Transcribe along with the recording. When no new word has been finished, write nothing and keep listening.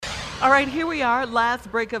All right, here we are. Last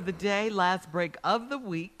break of the day, last break of the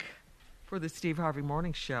week for the Steve Harvey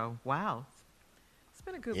Morning Show. Wow. It's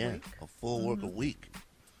been a good week. A full work a week.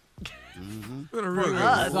 It's been a real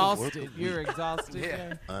good Exhausted. You're exhausted.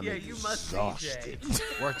 Yeah, I'm you must be, exhausted.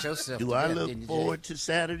 Work yourself. Do I look forward to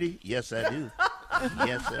Saturday? Yes, I do.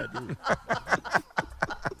 Yes, I do.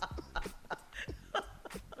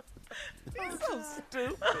 He's so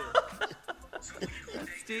stupid. That's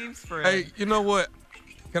Steve's friend. Hey, you know what?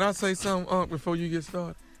 Can I say something, before you get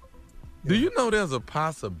started? Do you know there's a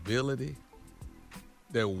possibility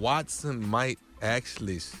that Watson might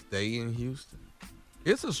actually stay in Houston?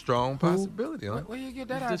 It's a strong possibility. Huh? Where you get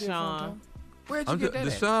that idea from? Where'd you get that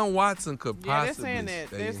Deshaun Watson could Yeah, possibly they're saying that.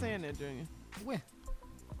 stay They're in. saying that, Junior. When?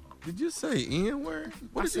 Did you say N word?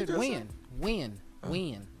 What I did you said just when. say? When?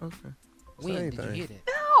 Okay. When Same did you thing. get it?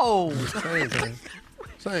 No. Same thing.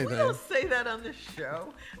 Same We thing. don't say that on the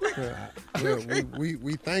show.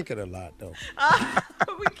 We think it a lot though.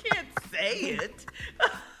 We can't say it.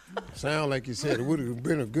 Sound like you said it would have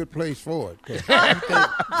been a good place for it. 'Cause you think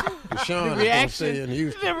Deshaun is gonna stay in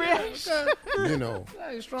Houston? The reaction. You know,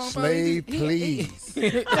 He's strong, slave, buddy. please.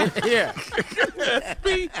 Yeah.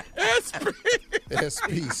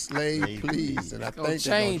 SP, slave, please. And I Gonna think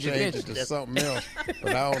they're gonna change change it eventually. to something else,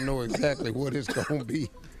 but I don't know exactly what it's gonna be.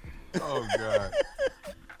 Oh, God.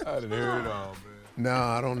 I didn't hear it all, man.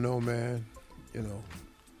 Nah, I don't know, man. You know,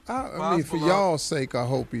 I mean, for Possible. y'all's sake, I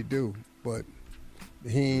hope he do, but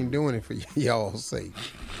he ain't doing it for y'all's sake.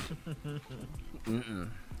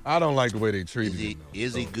 I don't like the way they treated him. though,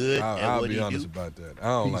 Is he so good at I'll what be he honest do? about that. I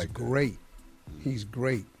don't He's like that. great. He's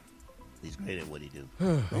great. He's great at what he do.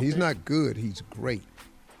 He's not good. He's great.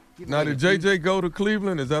 Now, did JJ go to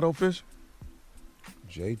Cleveland? Is that official?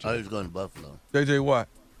 JJ. Oh, he was going to Buffalo. JJ Watt.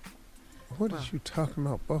 What is you talking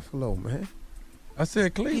about, Buffalo, man? I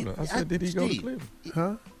said Cleveland. I said, did he go to Steve, Cleveland?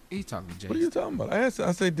 Huh? He's talking to Jay. What are you talking about? I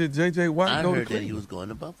said, did JJ Watt I go to heard that Cleveland? he was going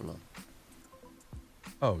to Buffalo.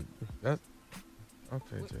 Oh, that's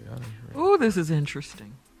okay, Jay. I didn't hear. Ooh, this is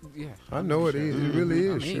interesting. Yeah. I know it is. It really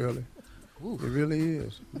is, I mean, Shirley. Ooh. It really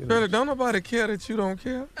is. You know. Shirley, don't nobody care that you don't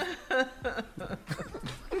care.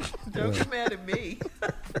 Don't get mad at me.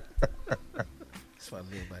 That's what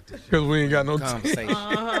I live about this Because we ain't got no team. conversation.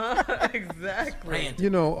 Exactly. You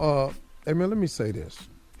know, hey man, let me say this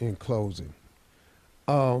in closing.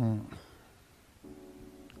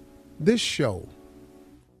 This show,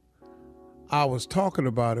 I was talking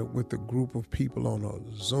about it with a group of people on a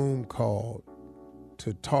Zoom call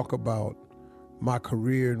to talk about my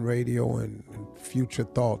career in radio and future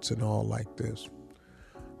thoughts and all like this.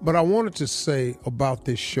 But I wanted to say about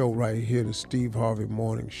this show right here, the Steve Harvey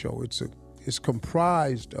Morning Show. It's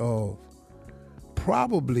comprised of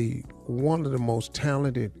probably one of the most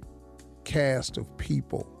talented cast of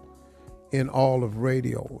people in all of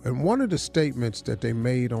radio. And one of the statements that they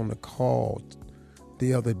made on the call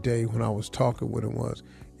the other day when I was talking with them was,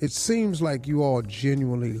 it seems like you all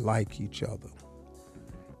genuinely like each other.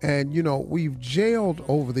 And, you know, we've jailed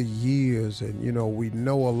over the years and, you know, we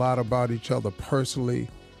know a lot about each other personally.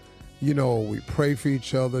 You know, we pray for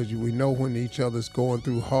each other. We know when each other's going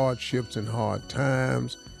through hardships and hard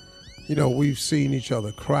times. You know, we've seen each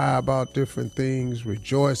other cry about different things,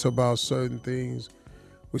 rejoice about certain things.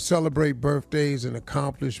 We celebrate birthdays and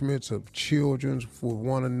accomplishments of children for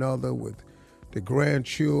one another, with the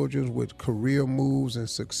grandchildren, with career moves and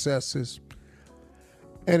successes.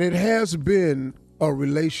 And it has been a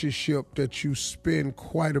relationship that you spend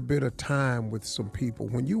quite a bit of time with some people.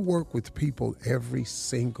 When you work with people every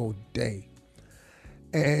single day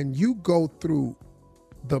and you go through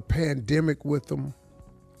the pandemic with them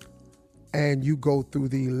and you go through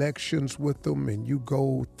the elections with them and you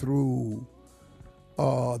go through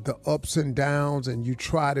the ups and downs and you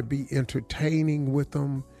try to be entertaining with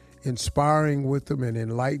them, inspiring with them and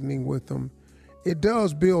enlightening with them, it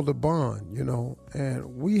does build a bond, you know, and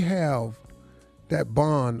we have that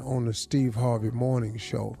bond on the Steve Harvey Morning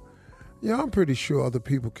Show. Yeah, I'm pretty sure other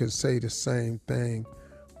people can say the same thing,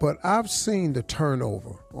 but I've seen the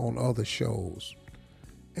turnover on other shows,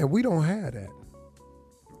 and we don't have that.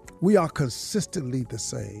 We are consistently the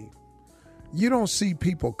same. You don't see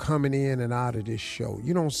people coming in and out of this show.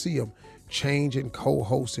 You don't see them changing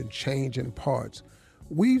co-hosts and changing parts.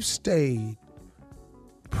 We've stayed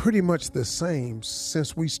pretty much the same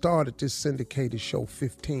since we started this syndicated show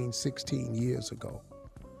 15, 16 years ago.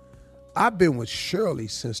 I've been with Shirley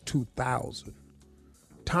since 2000.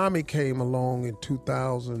 Tommy came along in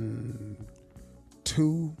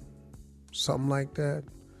 2002, something like that,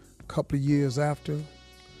 a couple of years after.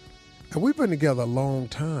 And we've been together a long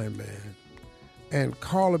time, man. And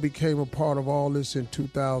Carla became a part of all this in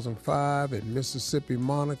 2005, and Mississippi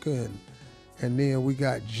Monica, and then we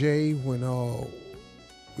got Jay when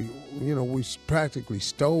we practically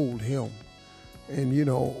stole him. And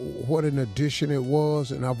what an addition it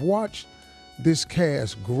was. And I've watched this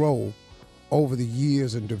cast grow over the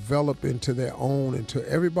years and develop into their own until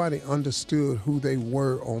everybody understood who they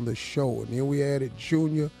were on the show. And then we added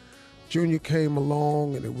Junior. Junior came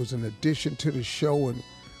along, and it was an addition to the show, and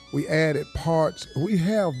we added parts. We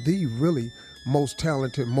have the really most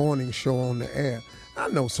talented morning show on the air. I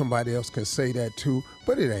know somebody else can say that too,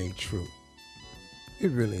 but it ain't true.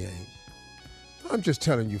 It really ain't. I'm just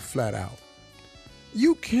telling you flat out.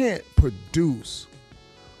 You can't produce.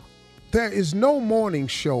 There is no morning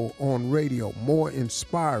show on radio more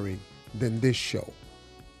inspiring than this show.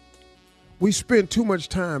 We spend too much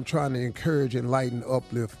time trying to encourage, enlighten,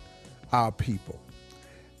 uplift our people.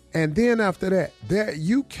 And then after that,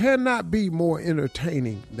 you cannot be more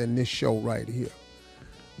entertaining than this show right here.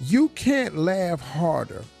 You can't laugh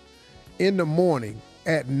harder in the morning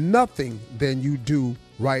at nothing than you do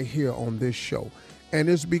right here on this show. And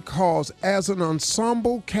it's because as an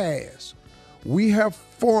ensemble cast, we have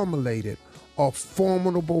formulated a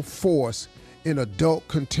formidable force in adult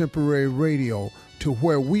contemporary radio to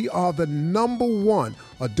where we are the #1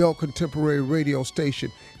 adult contemporary radio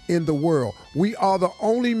station in the world. We are the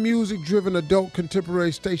only music-driven adult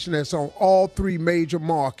contemporary station that's on all 3 major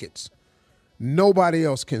markets. Nobody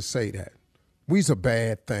else can say that. We's a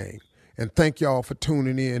bad thing. And thank y'all for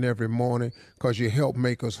tuning in every morning because you help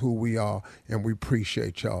make us who we are, and we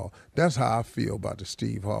appreciate y'all. That's how I feel about the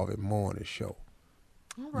Steve Harvey Morning Show.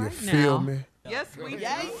 All right, you feel now. me? Yes, we do.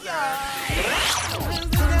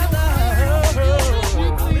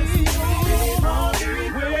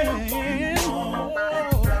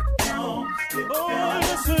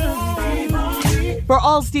 For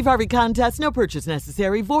all Steve Harvey contests, no purchase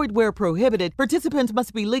necessary, void where prohibited. Participants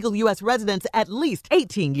must be legal U.S. residents at least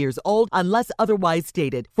 18 years old unless otherwise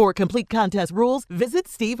stated. For complete contest rules, visit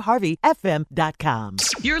SteveHarveyFM.com.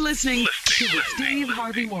 You're listening to the Steve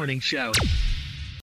Harvey Morning Show.